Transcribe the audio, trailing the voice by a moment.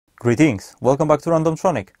Greetings, welcome back to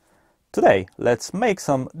Randomtronic. Today, let's make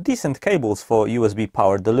some decent cables for USB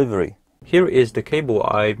power delivery. Here is the cable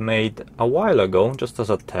I made a while ago, just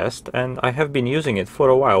as a test, and I have been using it for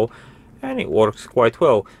a while, and it works quite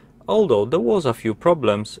well, although there was a few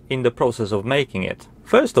problems in the process of making it.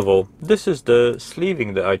 First of all, this is the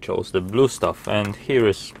sleeving that I chose, the blue stuff, and here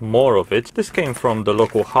is more of it. This came from the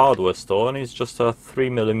local hardware store and it's just a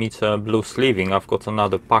 3mm blue sleeving. I've got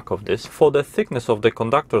another pack of this. For the thickness of the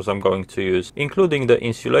conductors I'm going to use, including the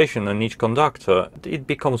insulation on each conductor, it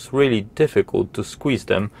becomes really difficult to squeeze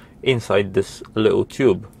them inside this little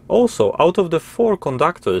tube. Also, out of the 4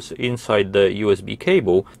 conductors inside the USB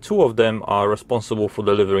cable, 2 of them are responsible for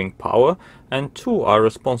delivering power and 2 are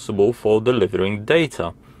responsible for delivering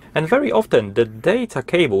data. And very often the data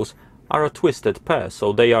cables are a twisted pair,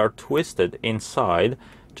 so they are twisted inside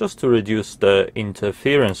just to reduce the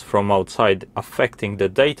interference from outside affecting the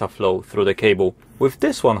data flow through the cable. With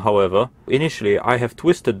this one, however, initially I have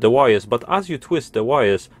twisted the wires, but as you twist the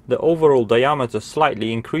wires, the overall diameter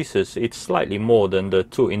slightly increases. It's slightly more than the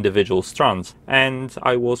 2 individual strands, and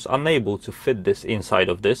I was unable to fit this inside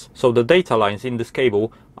of this, so the data lines in this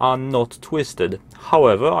cable are not twisted.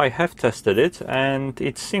 However, I have tested it and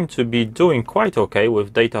it seemed to be doing quite okay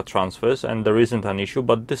with data transfers and there isn't an issue,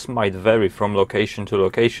 but this might vary from location to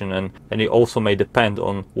location and it also may depend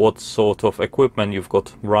on what sort of equipment you've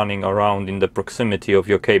got running around in the proximity of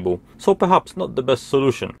your cable. So perhaps not the best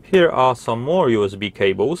solution. Here are some more USB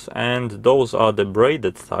cables and those are the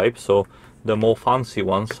braided type, so the more fancy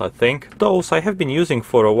ones, I think. Those I have been using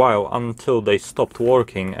for a while until they stopped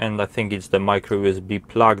working, and I think it's the micro USB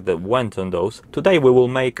plug that went on those. Today we will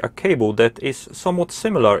make a cable that is somewhat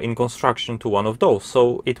similar in construction to one of those,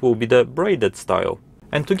 so it will be the braided style.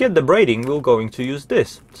 And to get the braiding we're going to use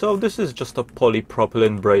this. So this is just a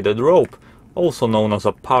polypropylene braided rope, also known as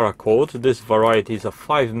a paracord. This variety is a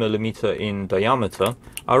 5mm in diameter.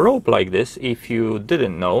 A rope like this, if you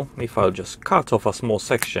didn't know, if I'll just cut off a small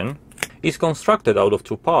section, is constructed out of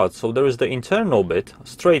 2 parts. So there is the internal bit,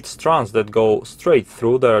 straight strands that go straight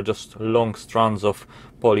through, there are just long strands of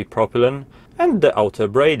polypropylene, and the outer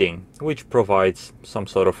braiding, which provides some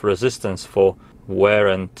sort of resistance for wear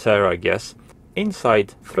and tear, I guess.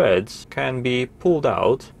 Inside threads can be pulled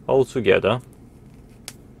out all together,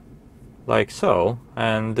 like so,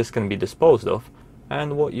 and this can be disposed of,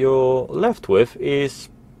 and what you're left with is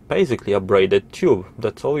basically a braided tube.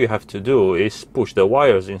 That's all you have to do, is push the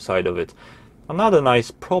wires inside of it. Another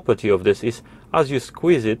nice property of this is as you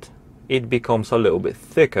squeeze it, it becomes a little bit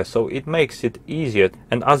thicker, so it makes it easier,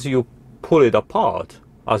 and as you pull it apart,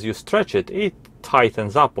 as you stretch it, it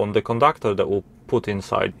tightens up on the conductor that will put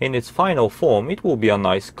inside. In its final form, it will be a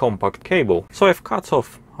nice compact cable. So I've cut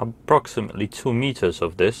off approximately 2 meters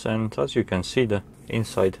of this, and as you can see, the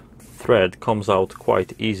inside thread comes out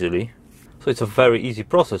quite easily. So it's a very easy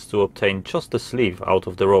process to obtain just the sleeve out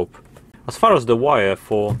of the rope. As far as the wire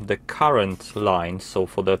for the current lines, so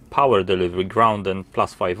for the power delivery, ground and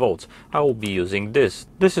plus 5 volts, I will be using this.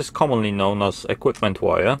 This is commonly known as equipment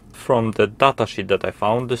wire. From the datasheet that I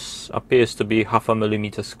found, this appears to be 0.5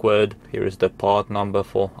 mm squared. Here is the part number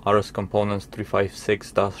for RS components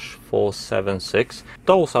 356-476.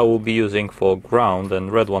 Those I will be using for ground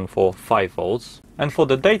and red one for 5 volts. And for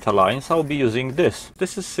the data lines, I'll be using this.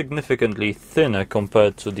 This is significantly thinner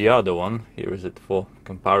compared to the other one. Here is it for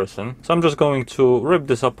comparison. So I'm just going to rip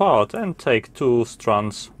this apart and take 2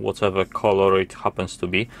 strands, whatever color it happens to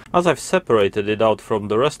be. As I've separated it out from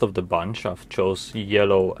the rest of the bunch, I've chose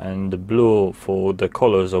yellow and blue for the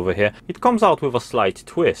colors over here. It comes out with a slight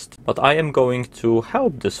twist, but I am going to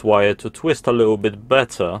help this wire to twist a little bit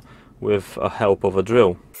better with a help of a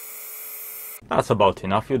drill. That's about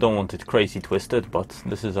enough. You don't want it crazy twisted, but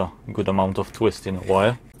this is a good amount of twist in a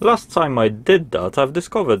wire. Last time I did that, I've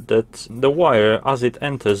discovered that the wire, as it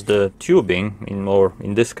enters the tubing, or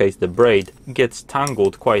in this case the braid, gets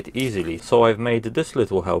tangled quite easily. So I've made this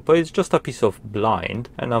little helper. It's just a piece of blind,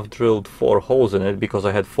 and I've drilled 4 holes in it because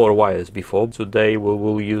I had 4 wires before. Today we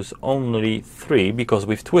will use only 3 because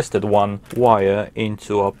we've twisted 1 wire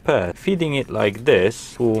into a pair. Feeding it like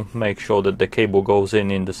this will make sure that the cable goes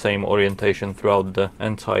in the same orientation throughout the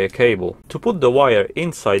entire cable. To put the wire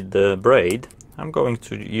inside the braid, I'm going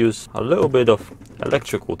to use a little bit of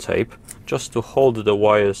electrical tape just to hold the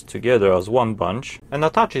wires together as one bunch and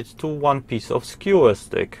attach it to one piece of skewer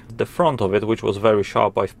stick. The front of it, which was very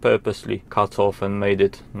sharp, I've purposely cut off and made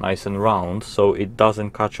it nice and round so it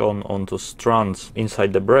doesn't catch on onto strands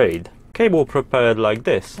inside the braid. Cable prepared like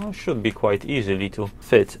this should be quite easily to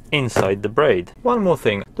fit inside the braid. One more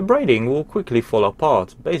thing, the braiding will quickly fall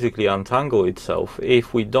apart, basically untangle itself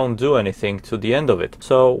if we don't do anything to the end of it.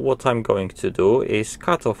 So what I'm going to do is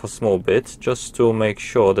cut off a small bit just to make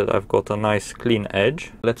sure that I've got a nice clean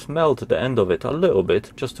edge. Let's melt the end of it a little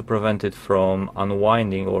bit just to prevent it from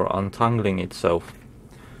unwinding or untangling itself.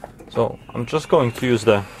 So I'm just going to use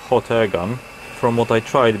the hot air gun. From what I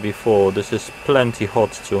tried before, this is plenty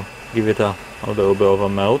hot to give it a little bit of a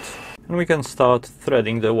melt. And we can start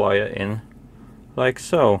threading the wire in like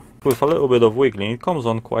so. With a little bit of wiggling it comes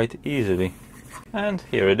on quite easily. And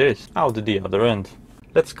here it is, out the other end.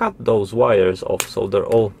 Let's cut those wires off so they're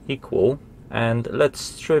all equal. And let's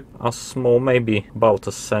strip a small, maybe about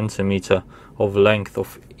a centimeter of length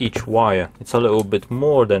of each wire. It's a little bit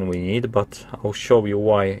more than we need, but I'll show you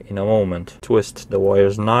why in a moment. Twist the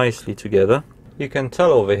wires nicely together. You can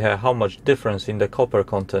tell over here how much difference in the copper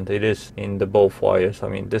content it is in the both wires. I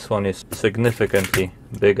mean, this one is significantly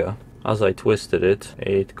bigger. As I twisted it,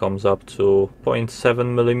 it comes up to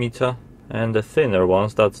 0.7 millimeter, and the thinner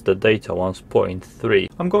ones, that's the data ones, 0.3.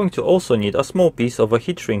 I'm going to also need a small piece of a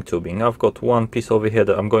heat shrink tubing. I've got one piece over here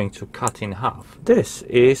that I'm going to cut in half. This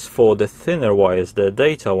is for the thinner wires, the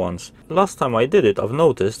data ones. Last time I did it, I've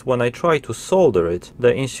noticed when I try to solder it,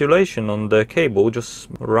 the insulation on the cable just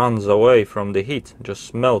runs away from the heat,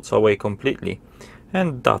 just melts away completely.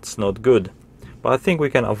 And that's not good. But I think we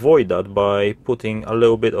can avoid that by putting a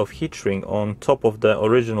little bit of heat shrink on top of the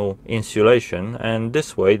original insulation, and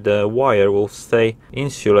this way the wire will stay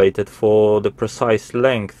insulated for the precise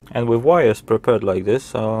length. And with wires prepared like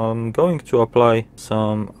this, I'm going to apply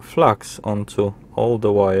some flux onto all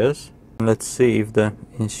the wires. Let's see if the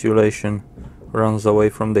insulation runs away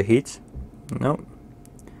from the heat. No,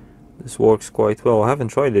 this works quite well. I haven't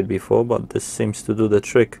tried it before, but this seems to do the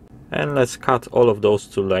trick. And let's cut all of those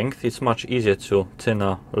to length. It's much easier to tin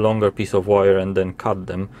a longer piece of wire and then cut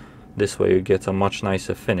them. This way you get a much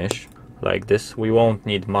nicer finish, like this. We won't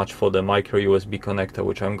need much for the micro USB connector,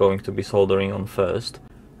 which I'm going to be soldering on first.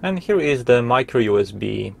 And here is the micro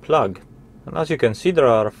USB plug. And as you can see, there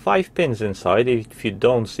are 5 pins inside. If you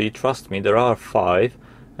don't see, trust me, there are 5.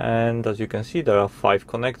 And as you can see, there are 5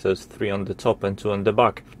 connectors, 3 on the top and 2 on the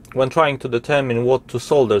back. When trying to determine what to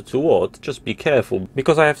solder to what, just be careful,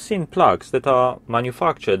 because I have seen plugs that are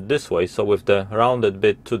manufactured this way, so with the rounded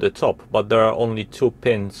bit to the top, but there are only 2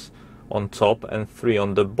 pins on top and 3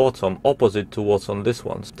 on the bottom, opposite to what's on this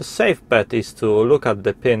one. The safe bet is to look at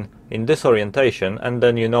the pin in this orientation, and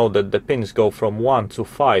then you know that the pins go from 1 to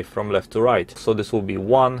 5 from left to right. So this will be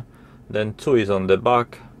 1, then 2 is on the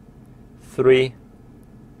back, 3,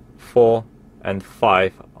 4 and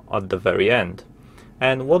 5 at the very end.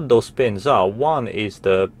 And what those pins are, one is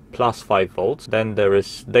the plus 5 volts, then there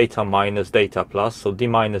is data minus, data plus, so D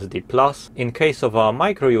minus, D plus. In case of our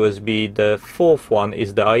micro USB, the 4th one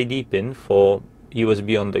is the ID pin for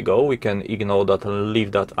USB on the go. We can ignore that and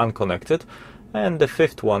leave that unconnected. And the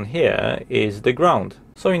 5th one here is the ground.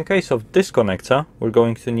 So in case of this connector, we're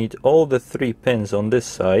going to need all the 3 pins on this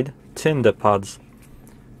side, tin the pads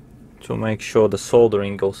to make sure the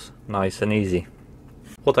soldering goes nice and easy.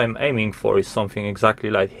 What I'm aiming for is something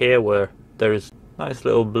exactly like here, where there is a nice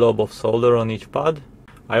little blob of solder on each pad.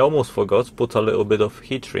 I almost forgot to put a little bit of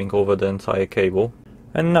heat shrink over the entire cable.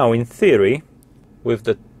 And now in theory, with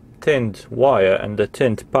the tinned wire and the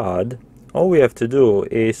tinned pad, all we have to do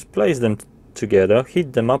is place them together,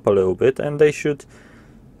 heat them up a little bit, and they should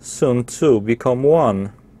soon too become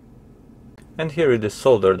one. And here it is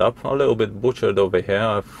soldered up, a little bit butchered over here.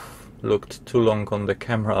 I've looked too long on the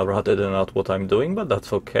camera rather than at what I'm doing, but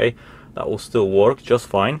that's okay. That will still work just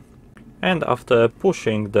fine. And after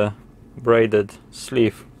pushing the braided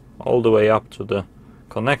sleeve all the way up to the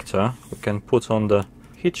connector, we can put on the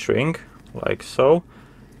heat shrink like so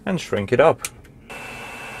and shrink it up.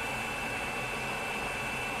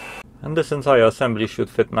 And this entire assembly should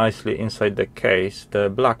fit nicely inside the case. The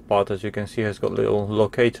black part, as you can see, has got little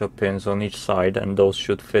locator pins on each side, and those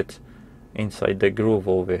should fit inside the groove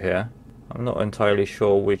over here. I'm not entirely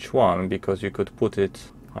sure which one, because you could put it,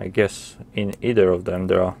 I guess, in either of them.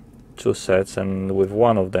 There are 2 sets, and with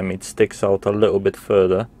one of them it sticks out a little bit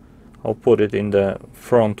further. I'll put it in the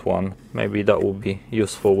front one. Maybe that will be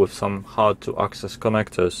useful with some hard to access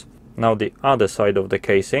connectors. Now the other side of the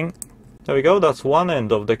casing. There we go, that's one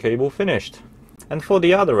end of the cable finished. And for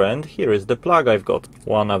the other end, here is the plug I've got.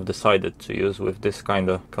 One I've decided to use with this kind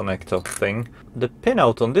of connector thing. The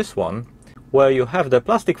pinout on this one, where you have the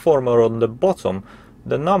plastic former on the bottom,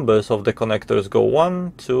 the numbers of the connectors go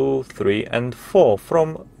 1, 2, 3 and 4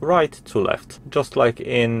 from right to left. Just like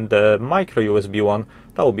in the micro USB one,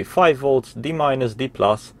 that will be 5 volts, D minus, D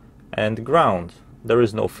plus and ground. There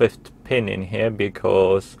is no fifth pin in here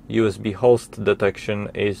because USB host detection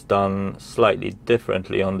is done slightly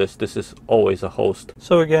differently on this. This is always a host.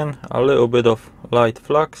 So again, a little bit of light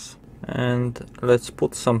flux, and let's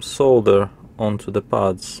put some solder onto the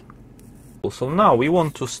pads. So now we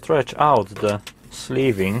want to stretch out the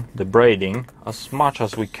sleeving, the braiding, as much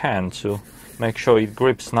as we can to make sure it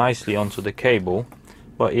grips nicely onto the cable.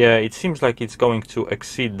 But yeah, it seems like it's going to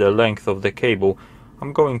exceed the length of the cable.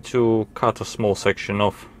 I'm going to cut a small section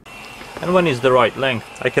off. And when it's the right length,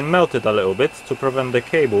 I can melt it a little bit to prevent the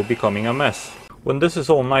cable becoming a mess. When this is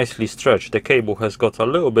all nicely stretched, the cable has got a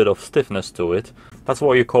little bit of stiffness to it. That's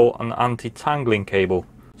what you call an anti-tangling cable.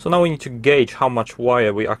 So now we need to gauge how much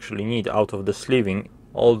wire we actually need out of the sleeving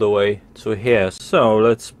all the way to here. So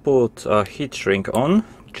let's put a heat shrink on.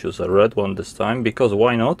 Choose a red one this time, because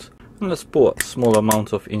why not? And let's put a small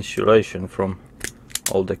amount of insulation from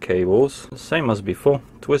all the cables. Same as before,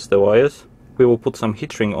 twist the wires. We will put some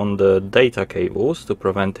heat shrink on the data cables to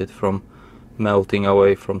prevent it from melting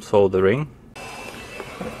away from soldering.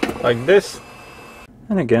 Like this.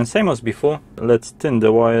 And again, same as before, let's thin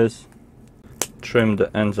the wires, trim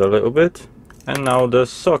the ends a little bit. And now the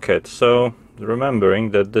socket. So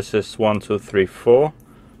remembering that this is 1, 2, 3, 4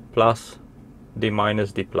 plus D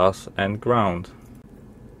minus, D plus and ground.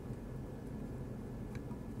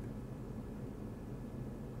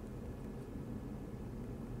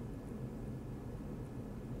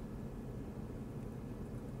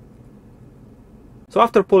 So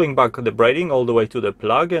after pulling back the braiding all the way to the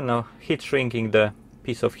plug and heat shrinking the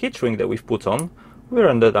piece of heat shrink that we've put on, we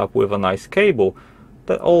ended up with a nice cable.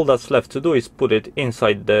 That all that's left to do is put it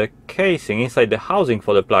inside the casing, inside the housing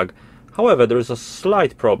for the plug. However, there is a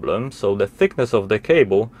slight problem, so the thickness of the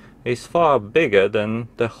cable is far bigger than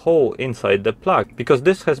the hole inside the plug, because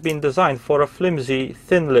this has been designed for a flimsy,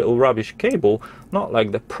 thin little rubbish cable, not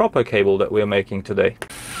like the proper cable that we're making today.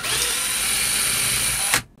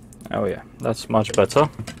 Oh yeah, that's much better.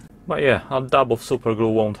 But yeah, a dab of super glue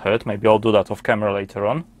won't hurt. Maybe I'll do that off camera later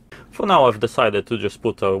on. For now, I've decided to just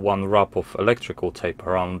put one wrap of electrical tape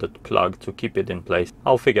around the plug to keep it in place.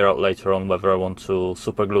 I'll figure out later on whether I want to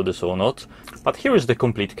super glue this or not. But here is the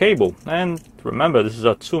complete cable. And remember, this is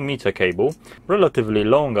a 2-meter cable, relatively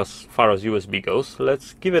long as far as USB goes.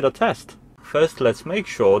 Let's give it a test. First, let's make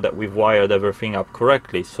sure that we've wired everything up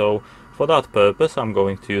correctly. So for that purpose, I'm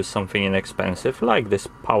going to use something inexpensive like this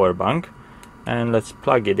power bank. And let's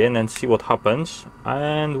plug it in and see what happens.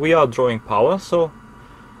 And we are drawing power, so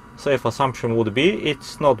safe assumption would be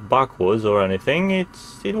it's not backwards or anything,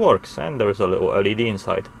 it works, and there is a little LED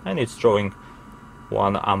inside and it's drawing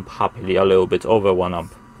 1 amp happily, a little bit over 1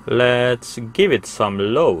 amp. Let's give it some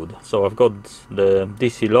load. So I've got the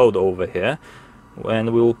DC load over here,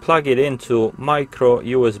 and we will plug it into micro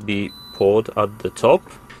USB port at the top.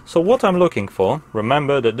 So what I'm looking for,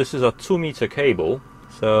 remember that this is a 2-meter cable,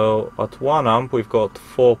 so at 1 amp we've got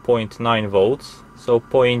 4.9 volts. So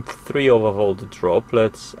 0.3 of a volt drop.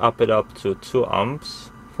 Let's up it up to 2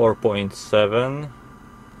 amps, 4.7,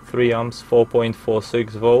 3 amps,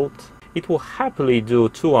 4.46 volt. It will happily do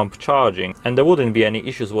 2 amp charging and there wouldn't be any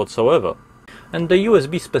issues whatsoever. And the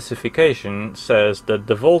USB specification says that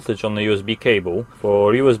the voltage on the USB cable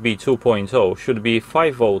for USB 2.0 should be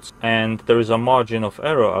 5 volts, and there is a margin of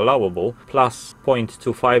error allowable plus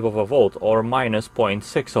 0.25 of a volt or minus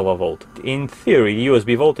 0.6 of a volt. In theory,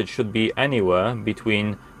 USB voltage should be anywhere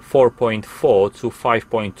between 4.4 to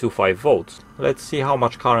 5.25 volts. Let's see how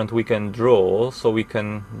much current we can draw so we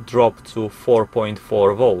can drop to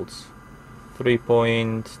 4.4 volts.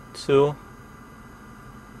 3.2,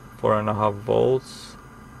 4.5 volts,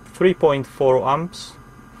 3.4 amps,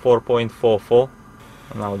 4.44.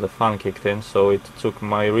 Now the fan kicked in, so it took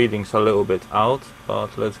my readings a little bit out,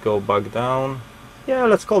 but let's go back down. Yeah,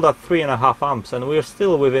 let's call that 3.5 amps, and we're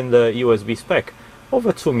still within the USB spec of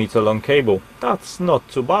a 2-meter long cable. That's not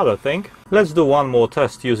too bad, I think. Let's do one more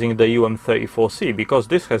test using the UM34C, because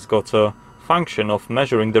this has got a function of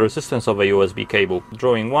measuring the resistance of a USB cable,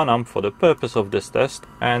 drawing 1 amp for the purpose of this test.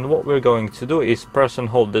 And what we're going to do is press and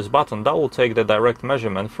hold this button. That will take the direct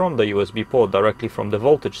measurement from the USB port directly from the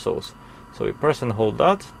voltage source. So we press and hold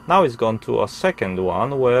that. Now it's gone to a second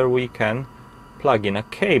one where we can plug in a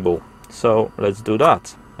cable. So let's do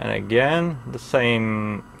that. And again, the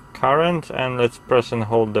same current, and let's press and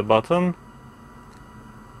hold the button.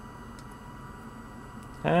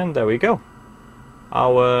 And there we go.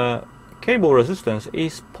 Our cable resistance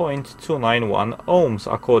is 0.291 ohms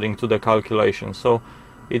according to the calculation, so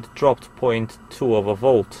it dropped 0.2 of a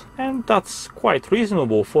volt, and that's quite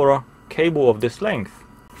reasonable for a cable of this length.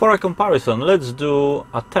 For a comparison, let's do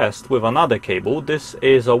a test with another cable. This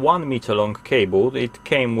is a 1 meter long cable. It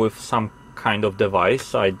came with some kind of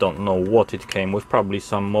device. I don't know what it came with, probably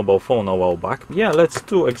some mobile phone a while back. Yeah, let's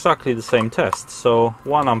do exactly the same test. So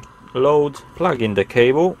 1 amp load, plug in the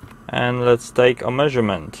cable, and let's take a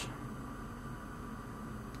measurement.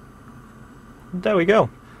 There we go.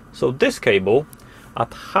 So this cable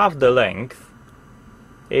at half the length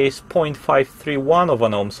is 0.531 of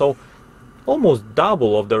an ohm, so almost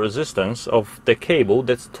double of the resistance of the cable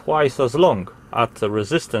that's twice as long. At the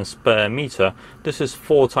resistance per meter, this is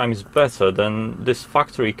 4 times better than this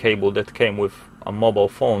factory cable that came with a mobile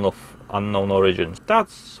phone of unknown origin.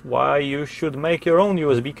 That's why you should make your own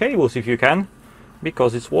USB cables if you can,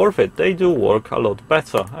 because it's worth it. They do work a lot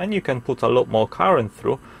better and you can put a lot more current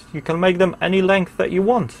through. You can make them any length that you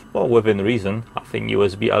want, well, within reason. I think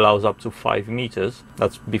USB allows up to 5 meters.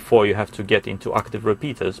 That's before you have to get into active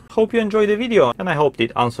repeaters. Hope you enjoyed the video, and I hope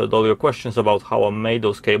it answered all your questions about how I made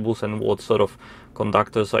those cables and what sort of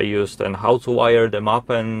conductors I used and how to wire them up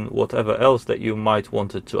and whatever else that you might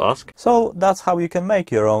wanted to ask. So that's how you can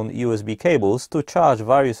make your own USB cables to charge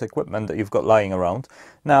various equipment that you've got lying around.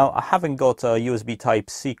 Now, I haven't got USB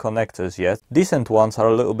Type-C connectors yet. Decent ones are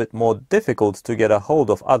a little bit more difficult to get a hold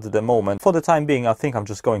of at the moment. For the time being, I think I'm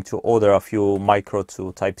just going to order a few micro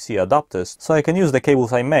to Type-C adapters so I can use the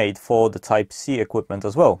cables I made for the Type-C equipment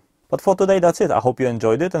as well. But for today, that's it. I hope you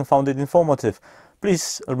enjoyed it and found it informative.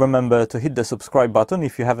 Please remember to hit the subscribe button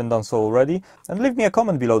if you haven't done so already, and leave me a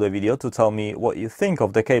comment below the video to tell me what you think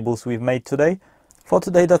of the cables we've made today. For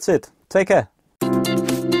today, that's it. Take care.